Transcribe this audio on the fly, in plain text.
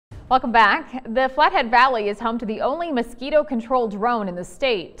Welcome back. The Flathead Valley is home to the only mosquito-controlled drone in the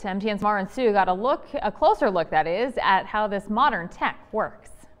state. MTN's Mara and Sue got a closer look, that is, at how this modern tech works.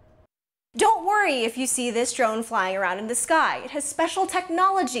 Don't worry if you see this drone flying around in the sky. It has special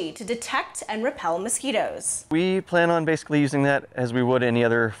technology to detect and repel mosquitoes. We plan on basically using that as we would any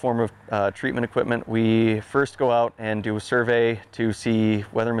other form of treatment equipment. We first go out and do a survey to see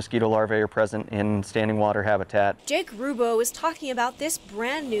whether mosquito larvae are present in standing water habitat. Jake Rubo is talking about this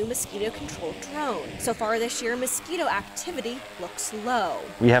brand new mosquito-controlled drone. So far this year, mosquito activity looks low.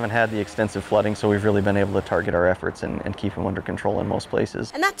 We haven't had the extensive flooding, so we've really been able to target our efforts and keep them under control in most places.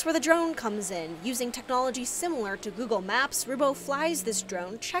 And that's where the drone comes in. Using technology similar to Google Maps, Rubo flies this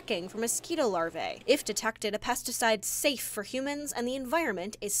drone checking for mosquito larvae. If detected, a pesticide safe for humans and the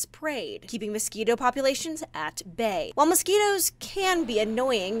environment is sprayed, keeping mosquito populations at bay. While mosquitoes can be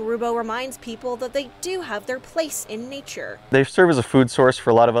annoying, Rubo reminds people that they do have their place in nature. They serve as a food source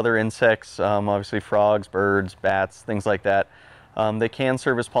for a lot of other insects, obviously frogs, birds, bats, things like that. They can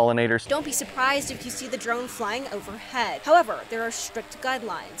serve as pollinators. Don't be surprised if you see the drone flying overhead. However, there are strict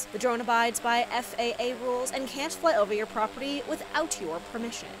guidelines. The drone abides by FAA rules and can't fly over your property without your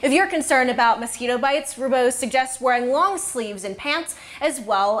permission. If you're concerned about mosquito bites, Rubo suggests wearing long sleeves and pants, as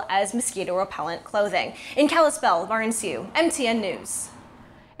well as mosquito repellent clothing. In Kalispell, Mara and Sue, MTN News.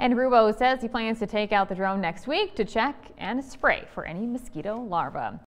 And Rubo says he plans to take out the drone next week to check and spray for any mosquito larvae.